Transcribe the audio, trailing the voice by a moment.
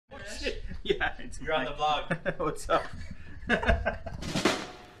You're on the vlog. What's up?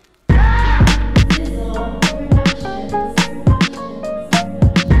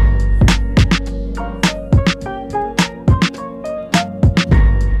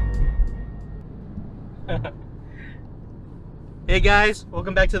 Hey guys,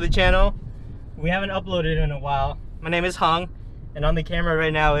 welcome back to the channel. We haven't uploaded in a while. My name is Hung, and on the camera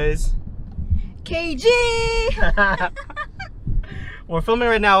right now is KG. We're filming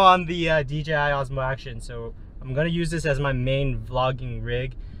right now on the DJI Osmo Action, so I'm gonna use this as my main vlogging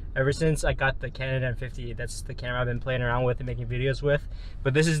rig. Ever since I got the Canon M50, that's the camera I've been playing around with and making videos with.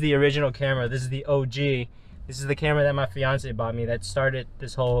 But this is the original camera. This is the OG. This is the camera that my fiance bought me that started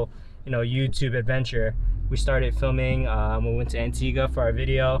this whole, YouTube adventure. We started filming. We went to Antigua for our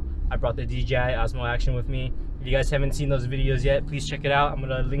video. I brought the DJI Osmo Action with me. If you guys haven't seen those videos yet, please check it out. I'm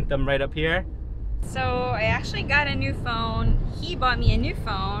gonna link them right up here. So I actually got a new phone. He bought me a new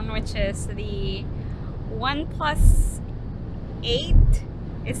phone, which is the OnePlus 8.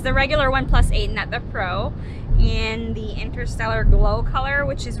 It's the regular OnePlus 8, not the Pro, in the Interstellar Glow color,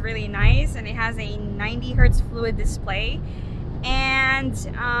 which is really nice, and it has a 90 Hz fluid display, and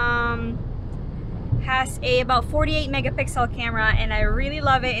has a about 48 megapixel camera, and I really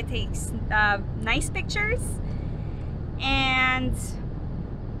love it. It takes nice pictures, and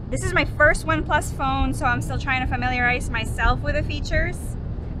this is my first OnePlus phone, so I'm still trying to familiarize myself with the features,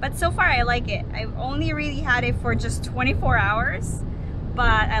 but so far I like it. I've only really had it for just 24 hours, but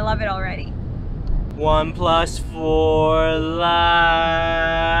I love it already. OnePlus for life.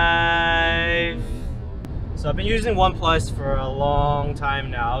 So I've been using OnePlus for a long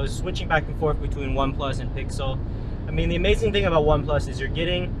time now. I was switching back and forth between OnePlus and Pixel. I mean, the amazing thing about OnePlus is you're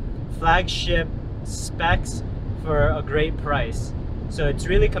getting flagship specs for a great price. So it's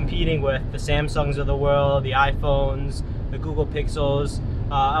really competing with the Samsungs of the world, the iPhones, the Google Pixels.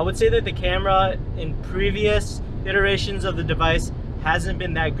 I would say that the camera in previous iterations of the device hasn't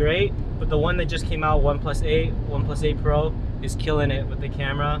been that great, but the one that just came out, OnePlus 8, OnePlus 8 Pro, is killing it with the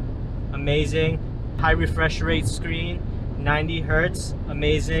camera. Amazing. High refresh rate screen, 90 Hertz,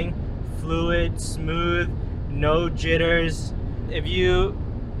 amazing. Fluid, smooth, no jitters. If you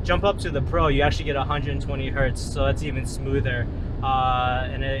jump up to the Pro, you actually get 120 Hertz, so that's even smoother.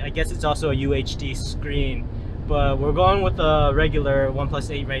 And I guess it's also a UHD screen, but we're going with the regular OnePlus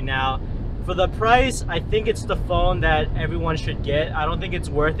 8 right now. For the price, I think it's the phone that everyone should get. I don't think it's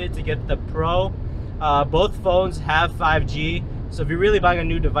worth it to get the Pro. Both phones have 5G, so if you're really buying a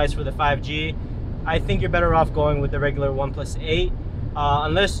new device for the 5G, I think you're better off going with the regular OnePlus 8.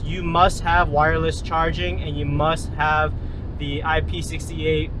 Unless you must have wireless charging and you must have the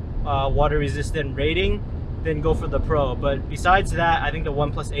IP68 water resistant rating, then go for the Pro. But besides that, I think the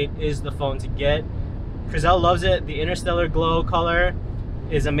OnePlus 8 is the phone to get. Crizel loves it. The Interstellar Glow color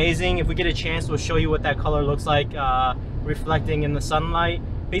is amazing. If we get a chance, we'll show you what that color looks like reflecting in the sunlight.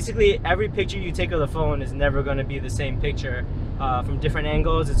 Basically, every picture you take of the phone is never going to be the same picture. From different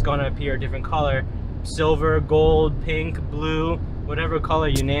angles, it's going to appear a different color. Silver, gold, pink, blue, whatever color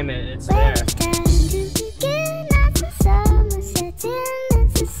you name it, it's there.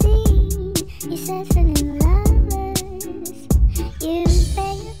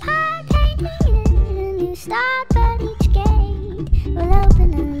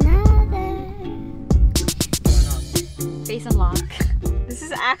 Face unlock. This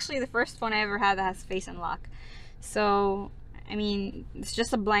is actually the first phone I ever had that has face unlock. So, I mean, it's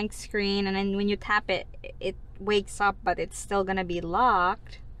just a blank screen, and then when you tap it, it wakes up, but it's still gonna be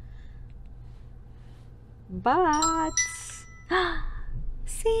locked. But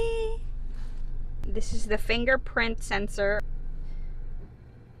see, this is the fingerprint sensor,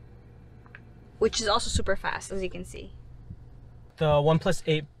 which is also super fast, as you can see. The OnePlus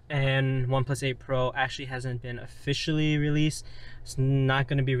 8 and OnePlus 8 Pro actually hasn't been officially released. It's not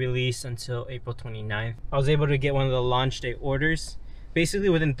going to be released until April 29th. I was able to get one of the launch day orders. Basically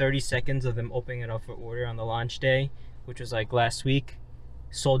within 30 seconds of them opening it up for order on the launch day, which was like last week,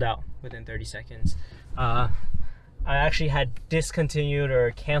 sold out within 30 seconds. I actually had discontinued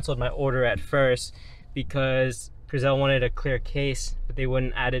or canceled my order at first because Crizel wanted a clear case, but they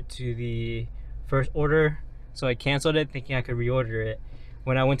wouldn't add it to the first order. So I canceled it thinking I could reorder it.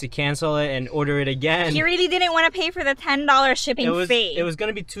 When I went to cancel it and order it again, you really didn't want to pay for the $10 shipping fee. It was going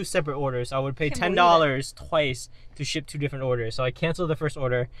to be two separate orders. I would pay $10 twice to ship two different orders. So I canceled the first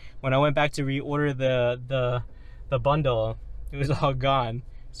order. When I went back to reorder the bundle, it was all gone.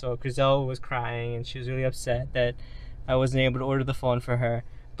 So Crizel was crying and she was really upset that I wasn't able to order the phone for her.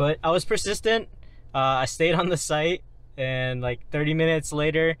 But I was persistent. I stayed on the site, and like 30 minutes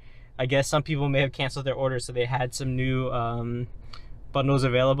later, I guess some people may have canceled their order, so they had some new bundles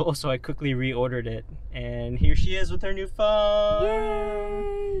available, so I quickly reordered it. And here she is with her new phone.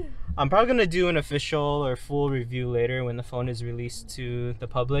 Yay! I'm probably gonna do an official or full review later when the phone is released to the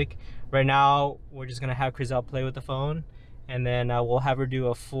public. Right now, we're just gonna have Crizel play with the phone, and then we'll have her do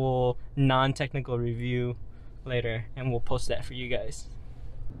a full non-technical review later, and we'll post that for you guys.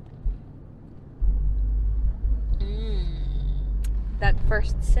 That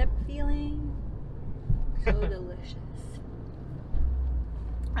first sip feeling, so delicious.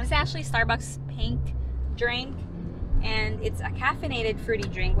 It's actually Starbucks pink drink, and it's a caffeinated fruity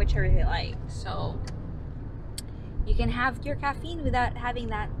drink, which I really like. So you can have your caffeine without having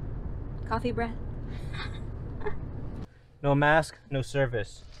that coffee breath. No mask, no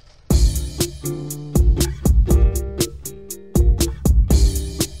service.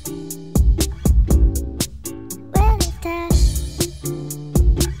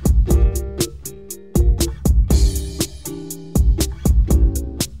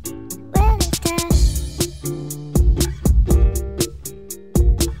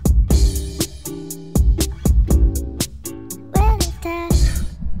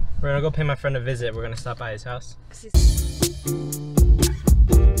 We're gonna go pay my friend a visit. We're gonna stop by his house.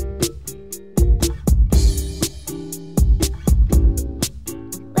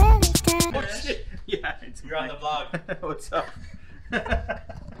 Yeah, you're on the vlog. What's up?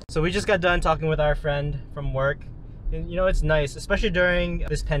 So we just got done talking with our friend from work. And, you know, it's nice, especially during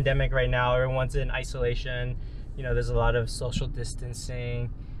this pandemic right now. Everyone's in isolation. You know, there's a lot of social distancing.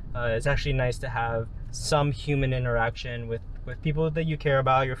 It's actually nice to have some human interaction with people that you care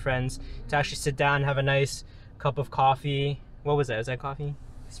about, your friends, to actually sit down and have a nice cup of coffee. What was that? Was that coffee?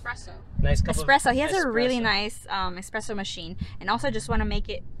 Espresso. Nice cup of Espresso. He has a really espresso. nice espresso machine. And also just want to make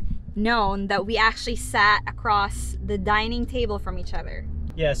it known that we actually sat across the dining table from each other.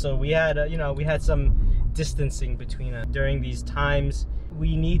 Yeah, so we had, you know, we had some distancing between us. During these times,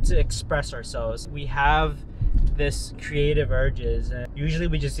 we need to express ourselves. We have this creative urges, and usually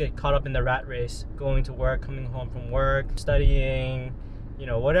we just get caught up in the rat race, going to work, coming home from work, studying, you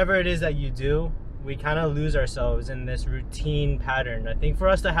know, whatever it is that you do, we kind of lose ourselves in this routine pattern. I think for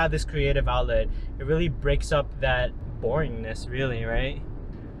us to have this creative outlet, it really breaks up that boringness, really, right?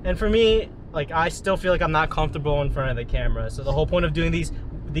 And for me, like, I still feel like I'm not comfortable in front of the camera. So the whole point of doing these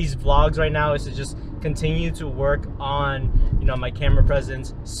vlogs right now is to just continue to work on, you know, my camera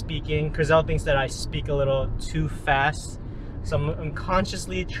presence, speaking. Crizel thinks that I speak a little too fast. So I'm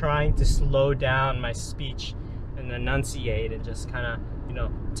consciously trying to slow down my speech and enunciate and just kind of, you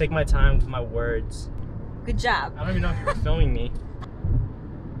know, take my time with my words. Good job. I don't even know if you're filming me.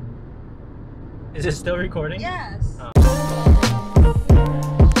 Is it still recording? Yes. Oh.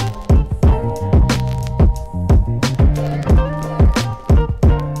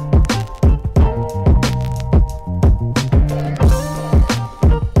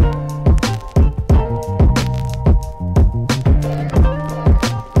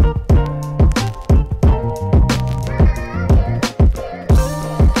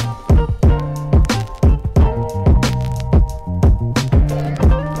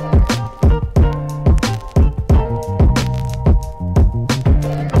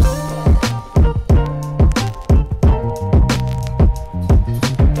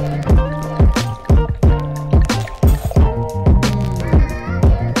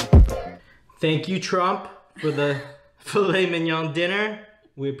 Thank you, Trump, for the filet mignon dinner.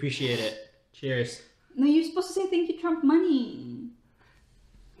 We appreciate it. Cheers. No, you're supposed to say thank you, Trump money.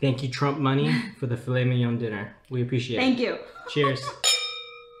 Thank you, Trump money, for the filet mignon dinner. We appreciate it. Thank you. Cheers.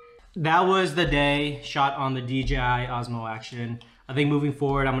 That was the day shot on the DJI Osmo Action. I think moving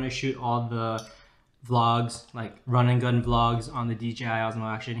forward, I'm going to shoot all the vlogs, like run and gun vlogs on the DJI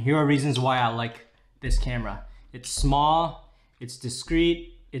Osmo Action. Here are reasons why I like this camera. It's small, it's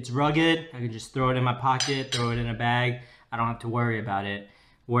discreet, it's rugged. I can just throw it in my pocket, throw it in a bag. I don't have to worry about it.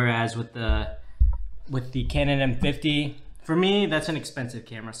 Whereas with the Canon M50, for me, that's an expensive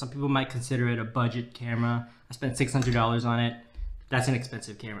camera. Some people might consider it a budget camera. I spent $600 on it. That's an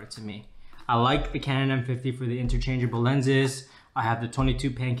expensive camera to me. I like the Canon M50 for the interchangeable lenses. I have the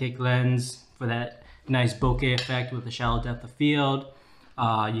 22 pancake lens for that nice bokeh effect with the shallow depth of field.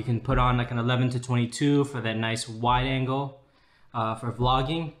 You can put on like an 11 to 22 for that nice wide angle for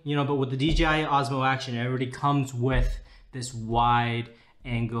vlogging, you know, but with the DJI Osmo Action, it already comes with this wide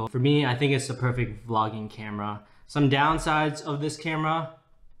angle. For me, I think it's the perfect vlogging camera. Some downsides of this camera: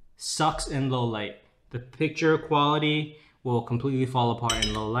 sucks in low light. The picture quality will completely fall apart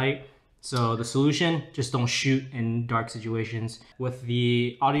in low light. So the solution, just don't shoot in dark situations. With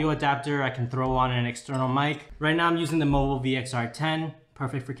the audio adapter, I can throw on an external mic. Right now I'm using the Movo VXR10,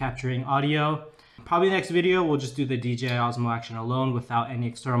 perfect for capturing audio. Probably next video, we'll just do the DJI Osmo Action alone without any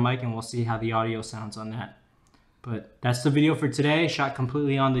external mic, and we'll see how the audio sounds on that. But that's the video for today, shot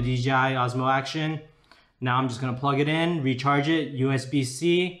completely on the DJI Osmo Action. Now I'm just gonna plug it in, recharge it,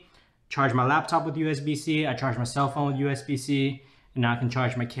 USB-C, charge my laptop with USB-C, I charge my cell phone with USB-C, and now I can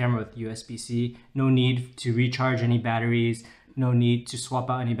charge my camera with USB-C. No need to recharge any batteries, no need to swap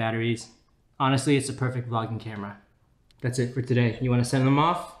out any batteries. Honestly, it's a perfect vlogging camera. That's it for today. You wanna send them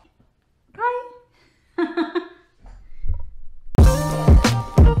off?